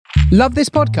Love this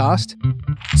podcast?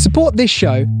 Support this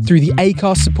show through the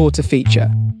Acast supporter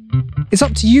feature. It's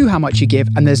up to you how much you give,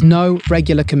 and there's no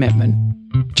regular commitment.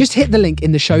 Just hit the link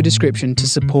in the show description to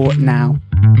support now.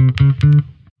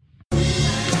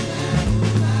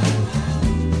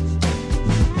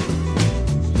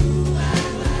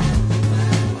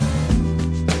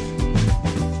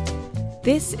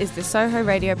 This is the Soho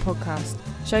Radio Podcast,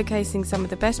 showcasing some of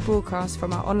the best broadcasts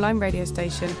from our online radio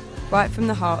station, right from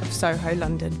the heart of Soho,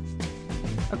 London.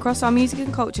 Across our music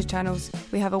and culture channels,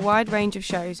 we have a wide range of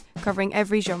shows covering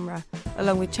every genre,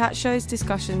 along with chat shows,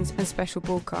 discussions and special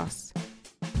broadcasts.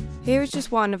 Here is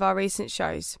just one of our recent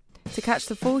shows. To catch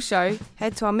the full show,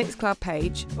 head to our Mixcloud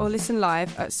page or listen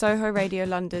live at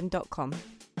sohoradiolondon.com.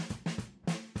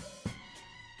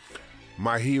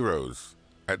 My heroes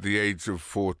at the age of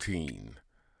 14.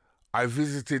 I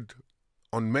visited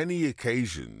on many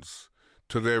occasions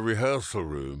to their rehearsal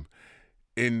room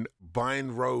in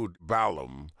Byne Road,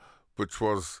 Balham, which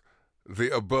was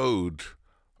the abode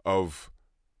of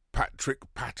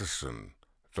Patrick Patterson,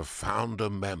 the founder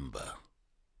member.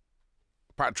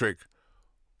 Patrick,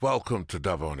 welcome to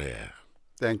Dub on Air.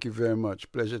 Thank you very much.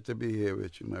 Pleasure to be here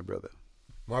with you, my brother.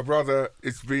 My brother,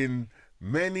 it's been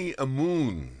many a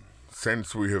moon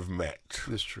since we have met.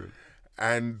 That's true.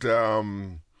 And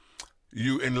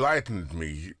you enlightened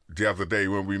me the other day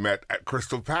when we met at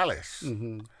Crystal Palace.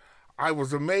 Mm-hmm. I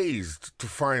was amazed to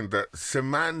find that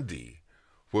Simandi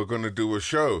were going to do a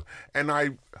show. And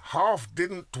I half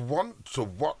didn't want to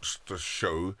watch the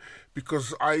show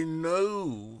because I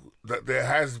know that there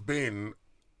has been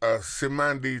a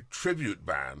Simandi tribute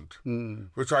band,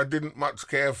 which I didn't much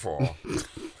care for.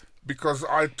 Because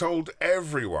I told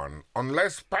everyone,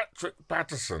 unless Patrick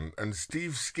Patterson and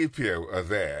Steve Scipio are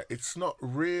there, it's not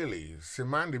really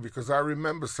Simandi, because I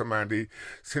remember Simandi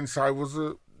since I was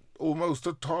almost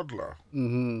a toddler.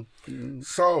 Mm-hmm. Mm-hmm.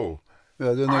 So I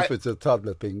don't know if it's a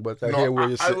toddler thing, but I hear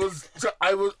what you say.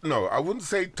 I wouldn't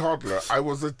say toddler. I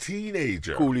was a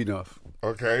teenager. Cool enough.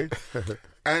 Okay.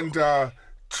 And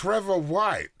Trevor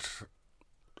White,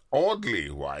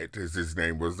 Audley White, as his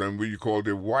name was, then we called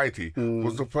him Whitey,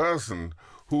 was the person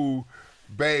who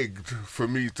begged for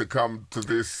me to come to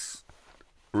this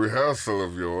rehearsal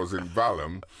of yours in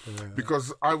Balham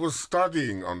because I was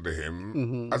studying under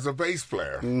him as a bass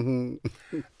player.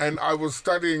 And I was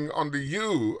studying under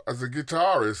you as a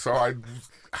guitarist, so I was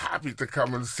happy to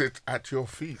come and sit at your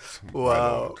feet.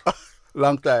 Wow.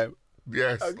 Long time.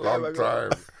 Yes, long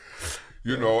time.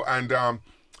 You know, and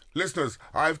listeners,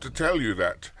 I have to tell you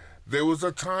that there was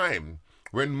a time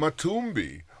when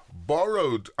Matumbi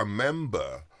borrowed a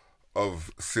member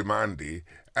of Simandi,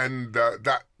 and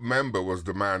that member was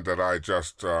the man that I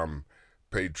just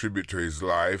paid tribute to his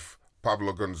life,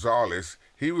 Pablo Gonzalez.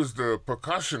 He was the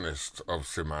percussionist of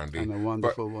Simandi. And a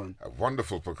wonderful one. A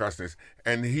wonderful percussionist.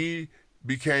 And he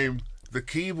became the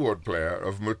keyboard player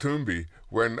of Matumbi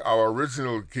when our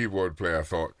original keyboard player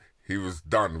thought he was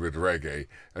done with reggae.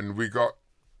 And we got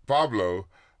Pablo,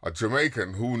 a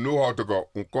Jamaican who knew how to go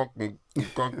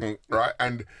right,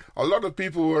 and a lot of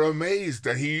people were amazed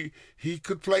that he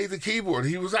could play the keyboard.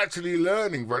 He was actually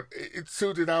learning, but it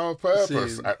suited our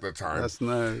purpose at the time. That's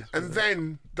nice. And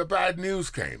then the bad news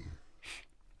came.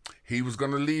 He was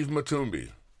going to leave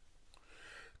Matumbi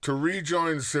to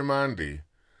rejoin Simandi,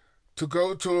 to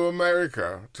go to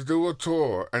America to do a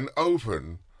tour and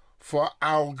open for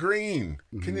Al Green.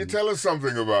 Can you tell us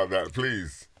something about that,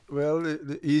 please? Well,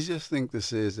 the easiest thing to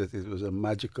say is that it was a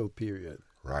magical period.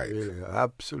 Right. Really, an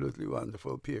absolutely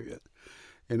wonderful period.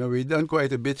 You know, we've done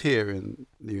quite a bit here in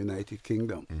the United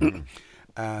Kingdom.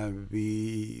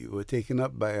 We were taken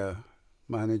up by a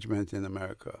management in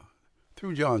America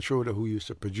through John Schroeder, who used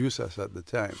to produce us at the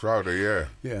time. Schroeder, yeah.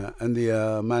 Yeah, and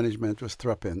the management was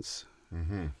Thruppence.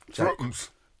 Thruppence.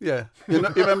 Yeah, you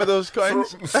remember those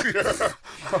coins?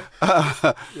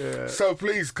 Yeah. So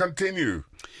please continue.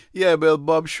 Yeah, well,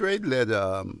 Bob Schrade led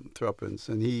Thruppence,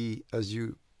 and he, as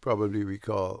you probably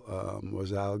recall,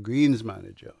 was Al Green's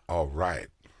manager. Oh, right.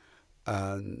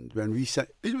 And when we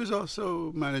it was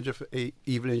also manager for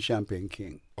Evelyn Champagne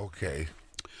King. Okay.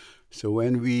 So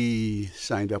when we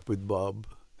signed up with Bob,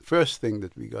 the first thing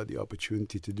that we got the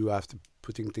opportunity to do after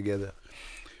putting together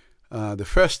the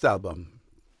first album,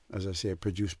 as I say,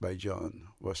 produced by John,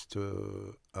 was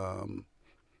to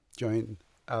join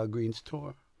Al Green's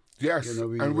tour. Yes,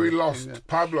 and we lost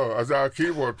Pablo as our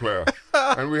keyboard player.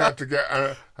 And we had to get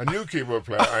a new keyboard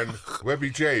player, and Webby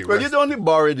J. Well, you'd only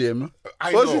borrowed him.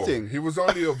 I What's know. the thing? He was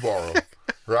only a borrow,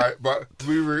 right? But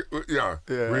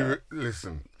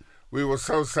listen, we were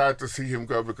so sad to see him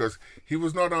go because he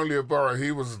was not only a borrow,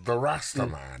 he was the Rasta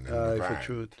man in the band.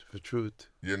 For truth.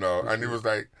 You know, and he was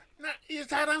like, He's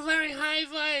had a very high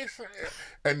voice.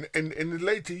 And in the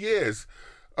later years,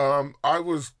 I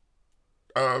was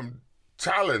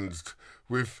challenged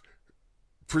with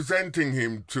presenting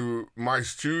him to my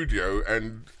studio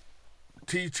and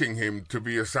teaching him to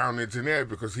be a sound engineer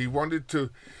because he wanted to,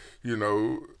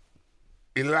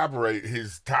 elaborate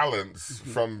his talents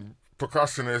from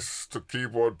percussionist to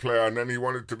keyboard player, and then he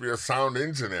wanted to be a sound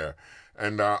engineer.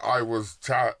 And I was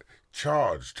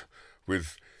charged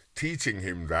with teaching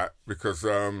him that because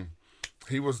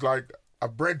he was like a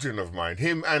brethren of mine.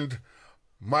 Him and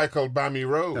Michael Bammy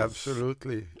Rose.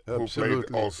 Absolutely. Who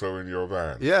played also in your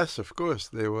band. Yes, of course.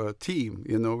 They were a team.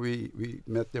 We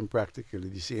met them practically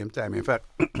the same time. In fact,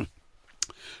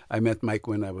 I met Mike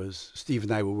when Steve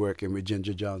and I were working with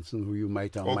Ginger Johnson, who you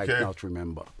might or might not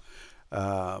remember.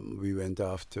 We went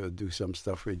off to do some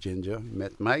stuff with Ginger,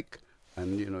 met Mike,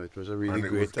 and, it was a really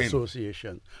great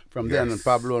association. From then on,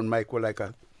 Pablo and Mike were like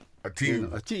a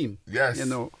team. A team. Yes. I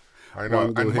know.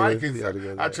 And Mike is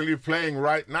actually playing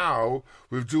right now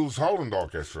with Jules Holland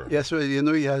Orchestra. Yes, well,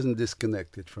 he hasn't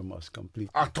disconnected from us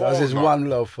completely. At all. That's his one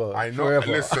love for I know. Forever.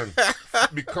 Listen,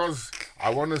 because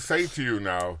I want to say to you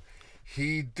now,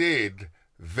 he did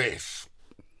this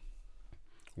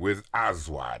with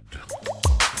Aswad.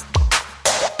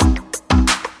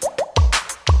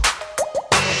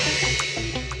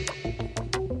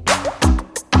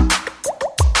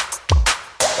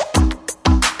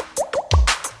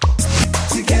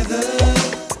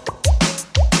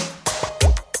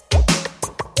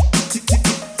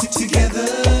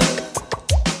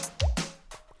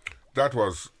 That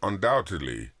was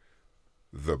undoubtedly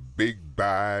the big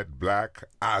bad black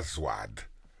Aswad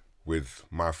with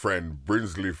my friend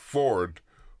Brinsley Ford,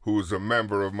 who is a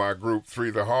member of my group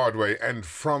 3 The Hard Way, and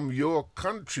from your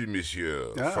country,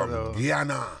 monsieur, from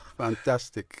Guyana.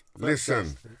 Fantastic.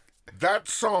 Listen, that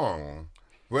song,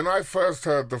 when I first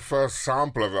heard the first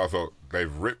sample of it, I thought,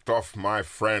 they've ripped off my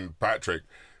friend Patrick.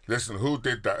 Listen, who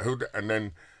did that? And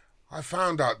then I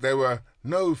found out there were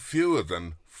no fewer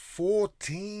than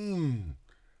 14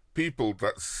 people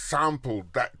that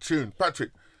sampled that tune.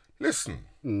 Patrick, listen.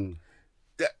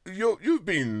 You've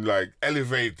been like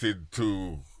elevated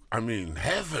to,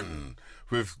 heaven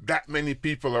with that many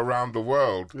people around the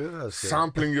world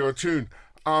sampling your tune.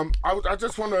 I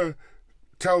just want to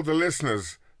tell the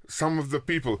listeners some of the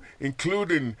people,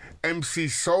 including MC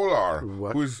Solar,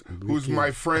 who's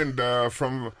my friend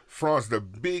from France, the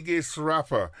biggest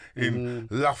rapper in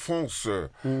La France,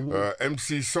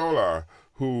 MC Solar,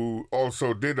 who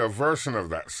also did a version of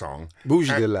that song. Bouge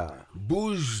de là.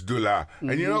 Bouge de là.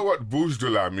 And you know what bouge de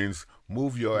là means?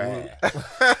 Move your ass.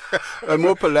 And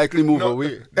more politely, move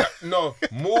away. No,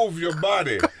 move your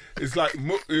body. It's like,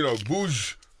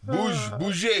 bouge.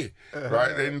 Bouger,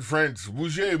 right? In French,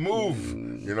 bouger, move.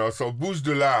 So bouge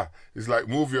de là is like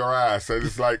move your ass. And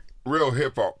it's like real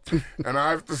hip hop. And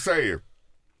I have to say,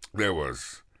 there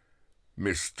was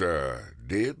Mr.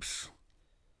 Dibs,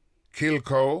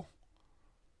 Kilco,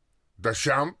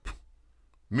 Deschamps,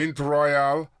 Mint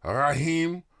Royale,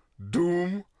 Raheem,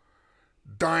 Doom,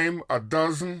 Dime a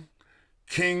Dozen,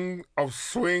 King of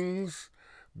Swings,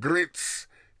 Grits,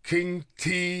 King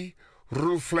T,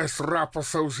 Ruthless Rap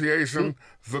Association,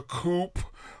 The Coop,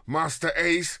 Master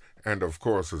Ace, and of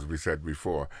course, as we said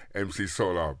before, MC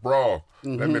Solar. Bro,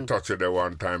 let me touch you there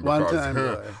one time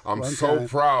because I'm so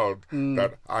proud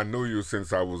that I knew you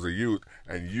since I was a youth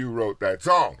and you wrote that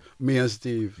song. Me and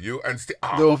Steve. You and Steve.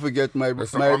 Don't forget my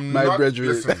brethren.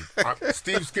 Listen,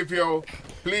 Steve Scipio,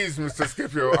 please, Mr.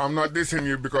 Scipio, I'm not dissing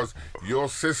you because your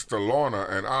sister Lorna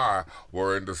and I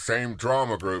were in the same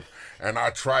drama group and I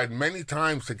tried many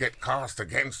times to get cast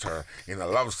against her in a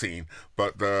love scene,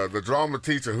 but the drama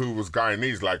teacher who was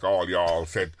Guyanese like all y'all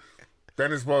said,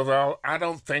 Dennis Bovell, I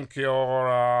don't think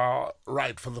you're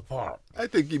right for the part. I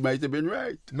think he might have been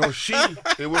right. No, she.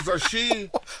 It was a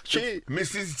she. She.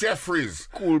 Mrs. Jeffries.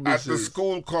 Cool At the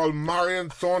school called Marion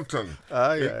Thornton.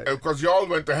 Yeah. Because y'all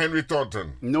went to Henry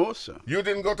Thornton. No, sir. You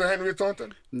didn't go to Henry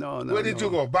Thornton? No. Where did you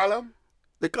go? Balham?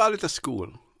 They call it a school.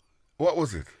 What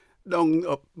was it? Down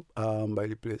up by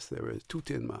the place there is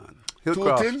Tootin, man.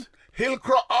 Hillcroft.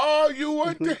 Hillcroft. Oh, you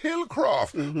went to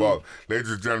Hillcroft. Well,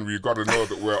 ladies and gentlemen, you got to know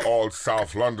that we're all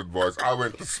South London boys. I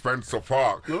went to Spencer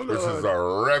Park, which is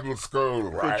a rebel school,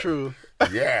 right? True.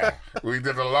 Yeah, we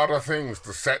did a lot of things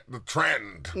to set the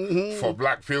trend for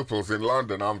black pupils in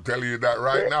London. I'm telling you that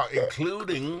right now,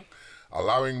 including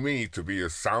allowing me to be a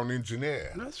sound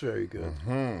engineer. That's very good.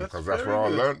 Because that's where I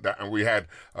learned that. And we had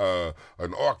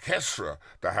an orchestra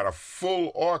that had a full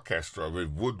orchestra with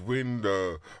woodwind,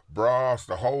 brass,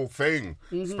 the whole thing.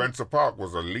 Spencer Park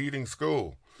was a leading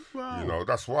school. Wow. You know,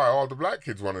 that's why all the black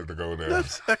kids wanted to go there.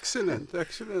 That's excellent.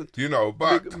 You know,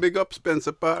 but Big up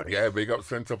Spencer Park. yeah, big up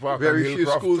Spencer Park. Very and few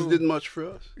Hillcroft schools too. did much for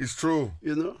us. It's true.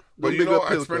 You know. But Don't you big know,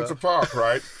 up at Spencer Hillcroft. Park,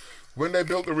 right? When they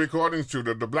built the recording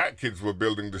studio, the black kids were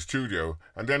building the studio,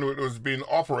 and then it was being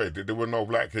operated. There were no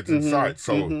black kids inside.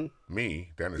 So me, You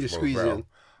Dennis squeeze Bovell, in.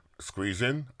 squeeze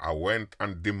in. I went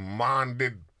and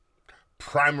demanded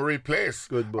primary place.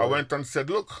 Good boy. I went and said,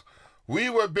 look, we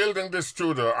were building this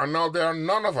studio, and now there are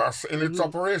none of us in its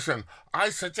operation. I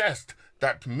suggest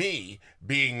that me,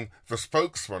 being the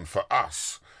spokesman for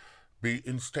us, be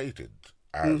instated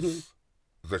as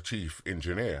the chief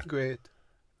engineer. Great.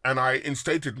 And I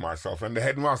instated myself, and the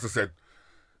headmaster said,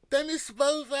 Dennis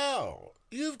Bovell,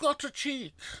 you've got a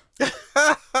cheek.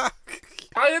 I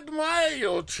admire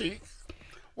your cheek.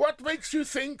 What makes you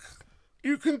think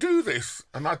you can do this?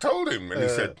 And I told him, and he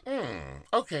said,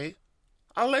 okay,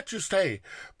 I'll let you stay.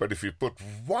 But if you put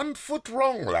 1 foot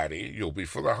wrong, laddie, you'll be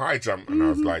for the high jump. And I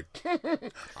was like,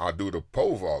 I'll do the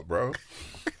pole vault, bro.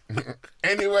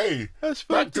 Anyway, That's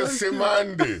back to fantastic.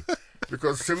 Simandi.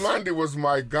 Because Simandi was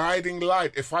my guiding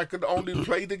light. If I could only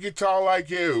play the guitar like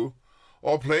you,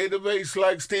 or play the bass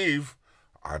like Steve,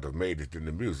 I'd have made it in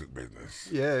the music business.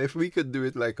 Yeah, if we could do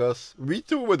it like us, we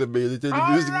too would have made it in the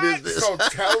All music right, business. so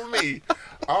tell me,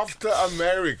 after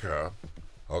America,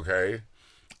 okay,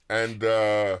 and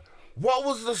what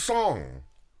was the song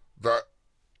that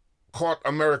caught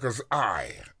America's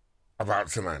eye about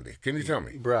Simandi? Can you tell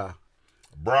me? Bra.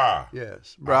 Bra.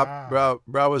 Yes. Bra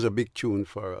was a big tune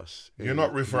for us. You're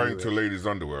not referring to ladies'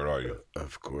 underwear, are you?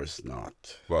 Of course not.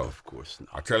 Well, Of course not.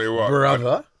 I tell you what,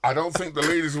 Brother. I don't think the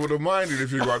ladies would have minded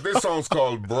if you got this song's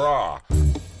called Bra.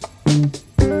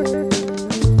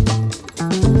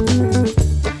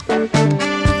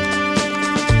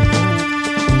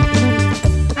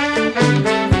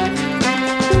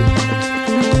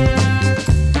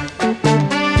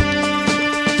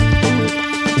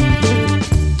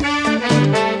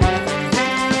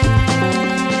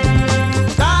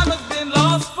 Time has been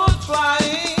lost for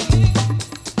trying.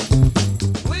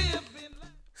 We have been.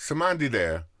 Simandi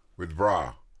there with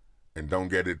Bra, and don't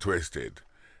get it twisted.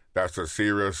 That's a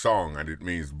serious song, and it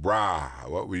means bra.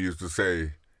 What we used to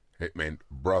say, it meant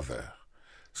brother.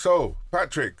 So,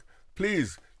 Patrick,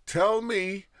 please tell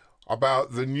me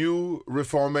about the new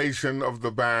reformation of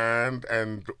the band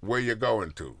and where you're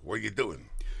going to. What you doing?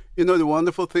 You know, the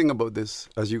wonderful thing about this,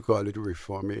 as you call it,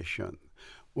 reformation,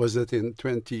 was that in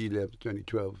 2011,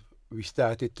 2012, we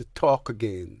started to talk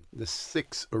again, the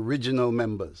 6 original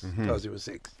members, because there were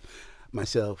 6.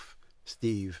 Myself,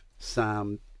 Steve,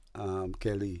 Sam,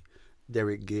 Kelly,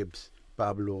 Derek Gibbs,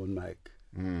 Pablo, and Mike.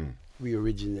 We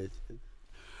originated.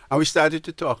 And we started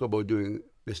to talk about doing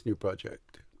this new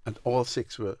project. And all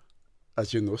 6 were,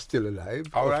 as you know, still alive,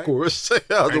 All of right. course.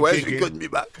 Otherwise, we kicking. couldn't be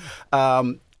back.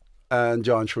 And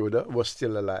John Schroeder was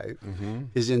still alive.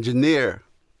 His engineer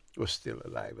was still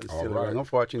alive and All still right. around.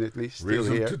 Unfortunately, still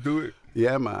Reason here. to do it.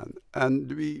 Yeah, man.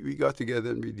 And we got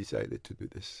together and we decided to do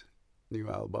this new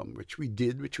album, which we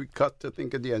did, which we cut, I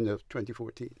think, at the end of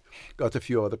 2014. Got a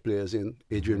few other players in.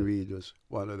 Adrian Reed was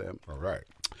one of them All right.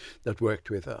 that worked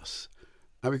with us.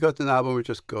 And we got an album which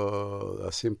is called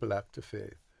A Simple Act of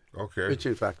Faith, Okay. which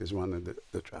in fact is one of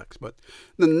the tracks. But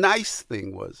the nice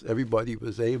thing was everybody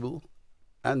was able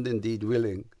and indeed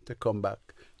willing to come back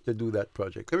to do that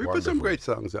project. And we put some Wonderful. great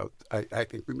songs out. I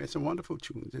think we made some wonderful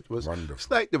tunes. It was Wonderful.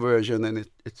 slight diversion, and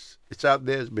it's out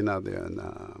there. It's been out there, and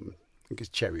I think it's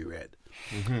Cherry Red.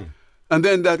 And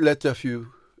then that led to a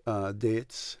few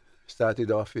dates. Started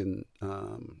off in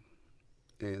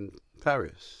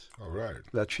Paris, All right.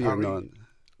 La Trianon. Paris.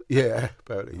 Yeah,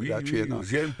 Paris. Oui, La oui, Trianon.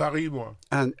 j'ai un Paris, moi.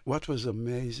 And what was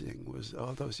amazing was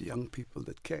all those young people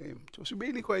that came. It was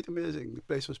really quite amazing. The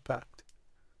place was packed,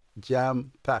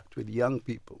 jam-packed with young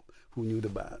people who knew the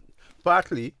band.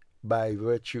 Partly by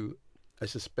virtue, I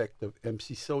suspect, of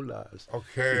MC Solar's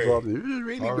Okay. involvement. It was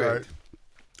really All great. right.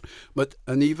 But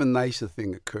an even nicer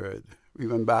thing occurred. We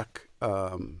went back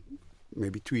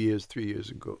maybe 3 years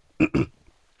ago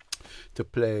to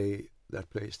play that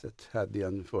place that had the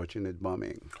unfortunate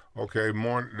bombing. Okay,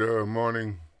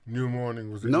 New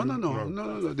Morning was it? No.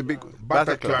 New- The big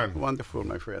Bataclan. Wonderful,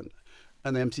 my friend.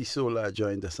 And MC Solar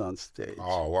joined us on stage.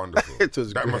 Oh, wonderful. It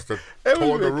was that great. must have It was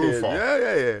torn the wicked. roof off.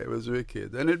 Yeah. It was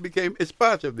wicked, and it's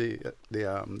part of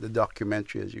the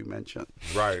documentary, as you mentioned.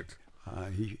 Right.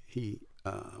 He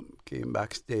came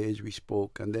backstage, we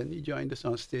spoke, and then he joined us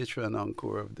on stage for an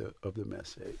encore of the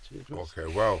message. It was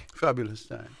Okay, well, a fabulous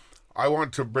time. I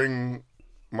want to bring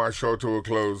my show to a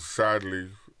close, sadly,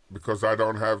 because I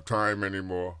don't have time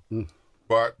anymore.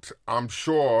 But I'm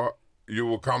sure you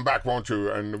will come back, won't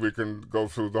you? And we can go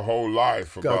through the whole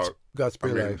life about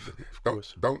Godspeed Life, of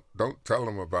course. Don't tell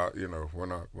them about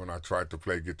when I tried to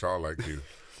play guitar like you,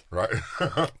 right?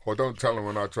 Or don't tell them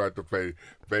when I tried to play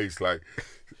bass like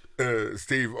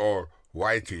Steve or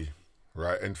Whitey,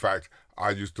 right? In fact, I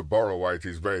used to borrow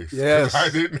Whitey's bass. Yes, I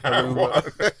didn't have one.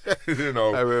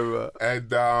 I remember.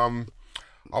 And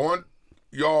I want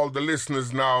y'all, the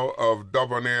listeners now of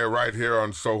Dub on Air right here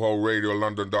on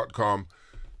SohoRadioLondon.com,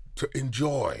 to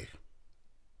enjoy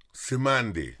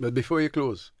Simandi. But before you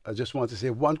close, I just want to say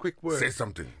one quick word. Say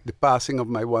something. The passing of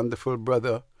my wonderful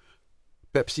brother,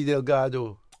 Pepsi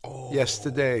Delgado,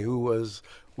 yesterday, who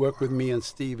worked with me and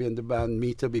Steve in the band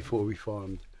Meter before we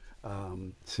formed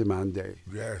Simandi.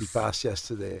 Yes. He passed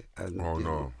yesterday, and Oh, you no.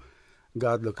 know,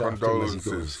 God look after him as he goes.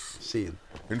 Condolences. See him.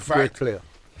 In Great fact, player.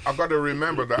 I got to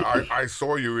remember that I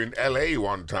saw you in L.A.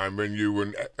 one time when you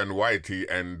were and Whitey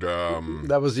and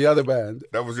That was the other band.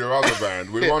 that was your other band.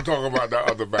 We won't talk about that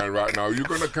other band right now. You're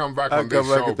gonna come back I'll on this come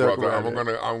back show, and talk brother. about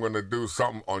it. I'm gonna do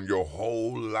something on your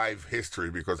whole life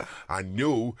history because I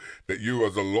knew that you,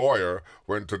 as a lawyer,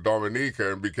 went to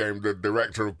Dominica and became the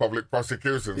director of public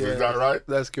prosecutions. Is that right?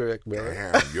 That's correct,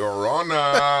 man. Damn, Your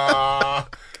Honor.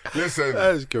 Listen,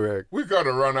 That is correct. we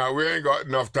gotta run out. We ain't got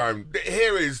enough time.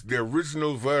 Here is the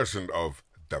original version of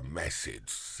The Message,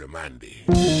 Simandi.